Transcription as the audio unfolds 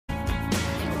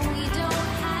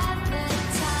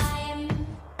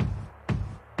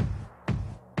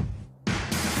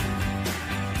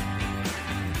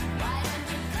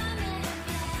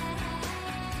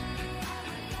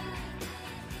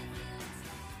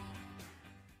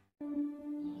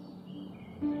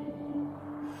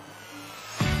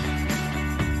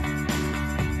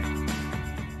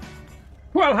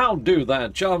Well, how do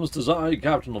that, chums? 'Tis I,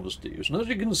 Captain of the Steves, and as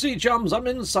you can see, chums, I'm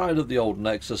inside of the old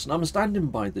Nexus, and I'm standing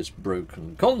by this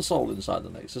broken console inside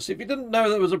the Nexus. If you didn't know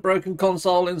there was a broken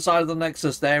console inside of the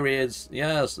Nexus, there he is.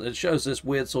 Yes, it shows this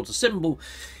weird sort of symbol.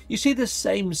 You see this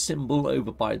same symbol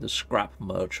over by the scrap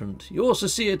merchant. You also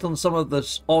see it on some of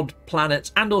the odd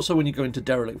planets, and also when you go into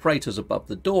derelict freighters above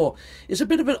the door. It's a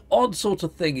bit of an odd sort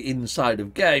of thing inside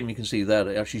of game. You can see there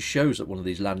it actually shows that one of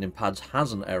these landing pads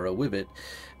has an error with it.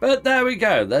 But there we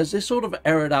go, there's this sort of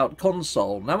errored out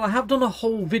console. Now I have done a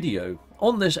whole video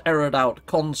on this errored out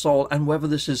console and whether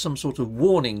this is some sort of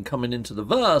warning coming into the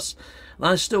verse, and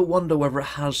I still wonder whether it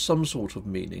has some sort of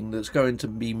meaning that's going to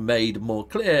be made more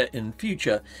clear in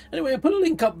future. Anyway, I put a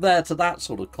link up there to that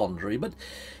sort of quandary, but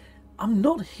I'm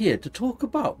not here to talk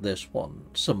about this one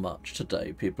so much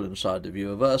today, people inside the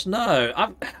viewerverse. No,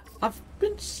 I've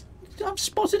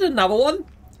spotted another one.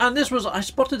 And this was, I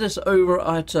spotted this over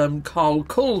at Carl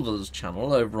Culver's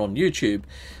channel over on YouTube.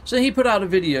 So he put out a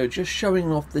video just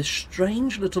showing off this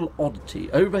strange little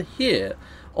oddity over here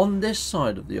on this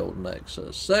side of the old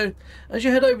Nexus. So as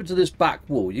you head over to this back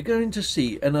wall, you're going to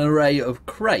see an array of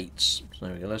crates. So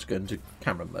there we go, let's go into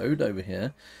camera mode over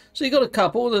here. So you've got a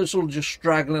couple that are sort of just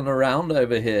straggling around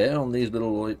over here on these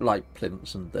little light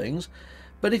plinths and things.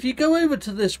 But if you go over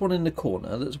to this one in the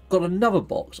corner that's got another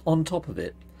box on top of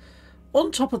it, on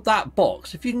top of that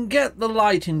box, if you can get the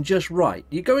lighting just right,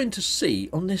 you're going to see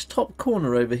on this top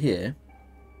corner over here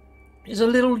is a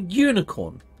little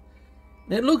unicorn.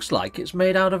 And it looks like it's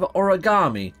made out of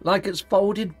origami, like it's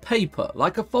folded paper,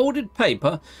 like a folded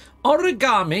paper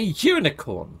origami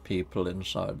unicorn, people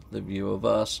inside the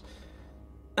viewerverse.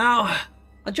 Now,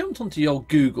 I jumped onto your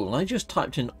Google and I just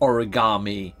typed in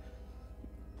origami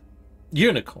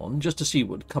unicorn just to see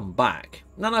what would come back.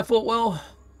 And then I thought, well,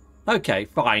 okay,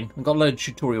 fine, I've got loads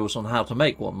of tutorials on how to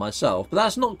make one myself, but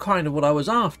that's not kind of what I was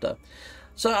after.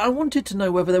 So I wanted to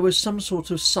know whether there was some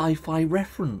sort of sci-fi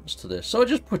reference to this. So I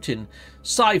just put in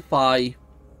sci-fi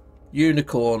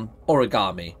unicorn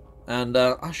origami, and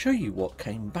I'll show you what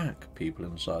came back, people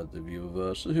inside the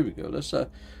viewerverse. So here we go, let's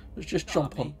just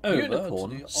jump on over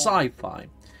unicorn sci-fi.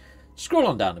 Scroll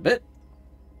on down a bit.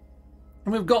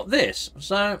 And we've got this.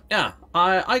 So, yeah,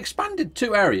 I expanded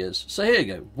two areas. So here you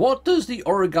go. What does the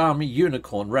origami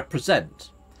unicorn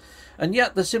represent? And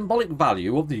yet the symbolic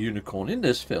value of the unicorn in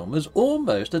this film has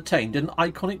almost attained an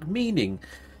iconic meaning,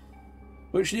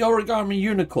 which the origami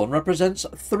unicorn represents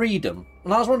freedom.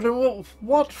 And I was wondering, well,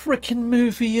 what frickin'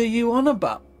 movie are you on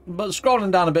about? But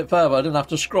scrolling down a bit further, I didn't have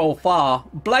to scroll far.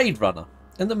 Blade Runner.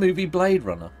 In the movie Blade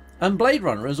Runner. And Blade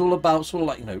Runner is all about sort of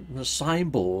like, you know,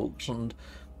 cyborgs and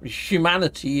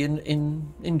humanity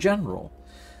in general.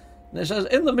 And it says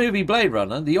in the movie Blade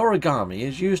Runner, the origami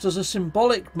is used as a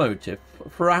symbolic motif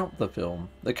throughout the film.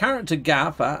 The character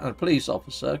Gaffer, a police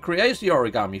officer, creates the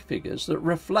origami figures that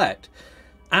reflect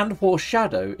and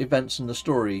foreshadow events in the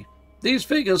story. These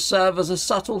figures serve as a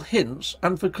subtle hints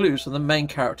and for clues for the main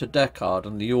character Deckard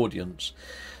and the audience.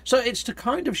 So it's to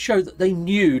kind of show that they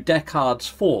knew Deckard's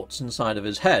thoughts inside of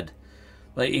his head.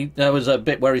 Like there was a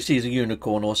bit where he sees a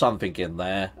unicorn or something in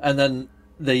there, and then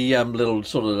the little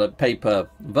sort of paper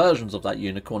versions of that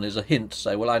unicorn is a hint to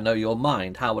say, well, I know your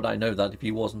mind. How would I know that if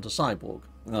you wasn't a cyborg?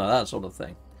 That sort of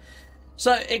thing.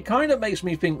 So it kind of makes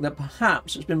me think that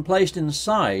perhaps it's been placed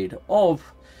inside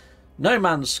of No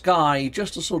Man's Sky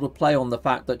just to sort of play on the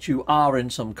fact that you are in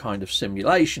some kind of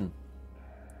simulation.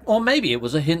 Or maybe it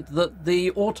was a hint that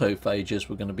the autophages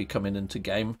were going to be coming into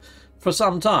game for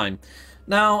some time.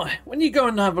 Now, when you go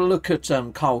and have a look at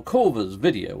Carl Culver's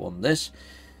video on this,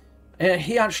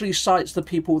 he actually cites the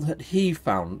people that he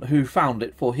found, who found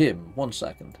it for him. 1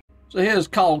 second. So here's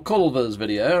Carl Culver's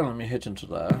video. Let me hit into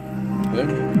there.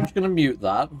 Good. I'm just going to mute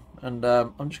that, and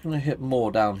I'm just going to hit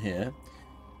more down here.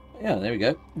 Yeah, there we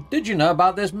go. Did you know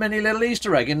about this mini little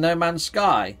Easter egg in No Man's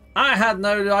Sky? I had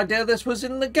no idea this was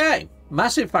in the game.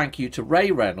 Massive thank you to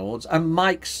Ray Reynolds and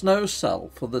Mike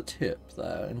Snowcell for the tip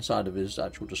there inside of his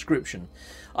actual description.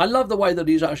 I love the way that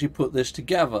he's actually put this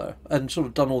together and sort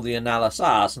of done all the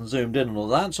analysis and zoomed in and all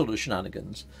that sort of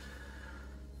shenanigans.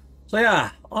 So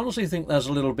yeah, I honestly think there's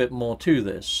a little bit more to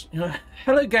this. You know,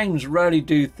 Hello Games rarely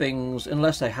do things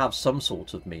unless they have some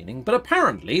sort of meaning, but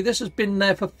apparently this has been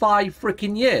there for 5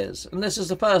 freaking years, and this is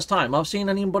the first time I've seen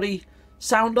anybody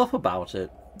sound off about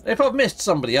it. If I've missed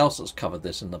somebody else that's covered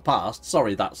this in the past,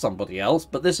 sorry that's somebody else,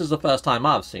 but this is the first time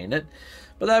I've seen it.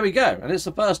 But there we go, and it's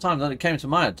the first time that it came to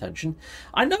my attention.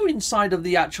 I know inside of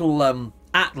the actual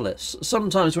atlas,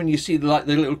 sometimes when you see like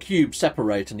the little cube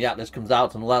separate and the atlas comes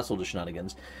out and all that sort of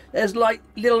shenanigans, there's like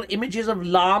little images of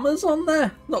llamas on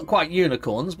there. Not quite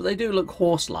unicorns, but they do look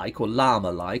horse-like or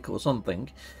llama-like or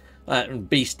something.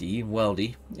 Beastie,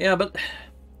 worldy. Yeah, but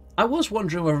I was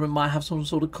wondering whether it might have some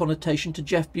sort of connotation to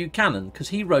Jeff Buchanan, because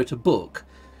he wrote a book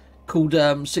called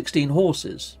 16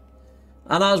 Horses.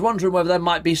 And I was wondering whether there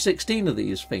might be 16 of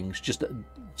these things just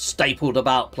stapled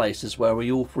about places where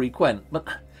we all frequent. But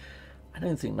I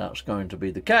don't think that's going to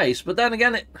be the case. But then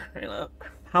again,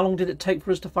 how long did it take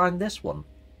for us to find this one?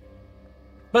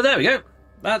 But there we go.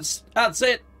 That's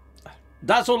it.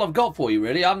 That's all I've got for you,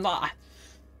 really. I'm not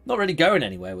really going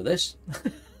anywhere with this.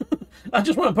 I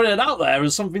just want to put it out there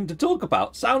as something to talk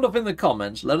about. Sound off in the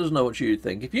comments. Let us know what you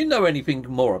think. If you know anything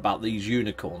more about these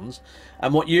unicorns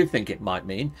and what you think it might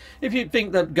mean. If you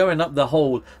think that going up the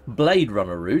whole Blade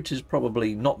Runner route is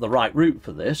probably not the right route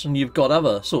for this, and you've got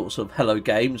other sorts of Hello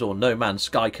Games or No Man's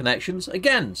Sky connections,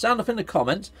 again, sound off in the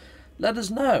comments. Let us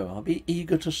know. I'll be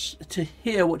eager to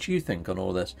hear what you think on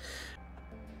all this.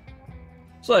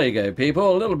 So there you go,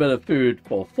 people. A little bit of food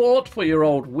for thought for your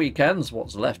old weekends.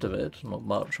 What's left of it. Not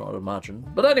much, I'd imagine.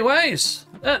 But anyways,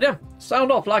 yeah,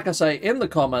 sound off, like I say, in the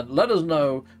comment. Let us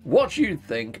know what you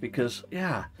think, because,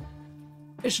 yeah,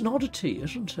 it's an oddity,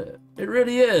 isn't it? It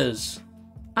really is.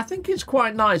 I think it's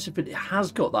quite nice if it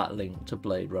has got that link to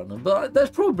Blade Runner, but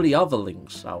there's probably other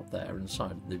links out there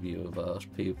inside the Viewerverse,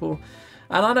 people.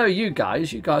 And I know you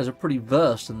guys are pretty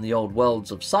versed in the old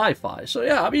worlds of sci-fi, so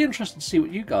yeah, I'd be interested to see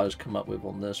what you guys come up with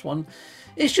on this one.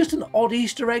 It's just an odd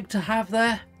Easter egg to have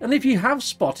there, and if you have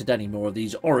spotted any more of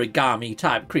these origami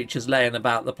type creatures laying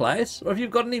about the place, or if you've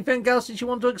got anything else that you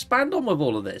want to expand on with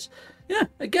all of this, yeah,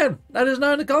 again, let us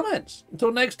know in the comments.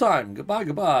 Until next time,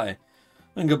 goodbye,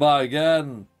 and goodbye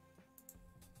again.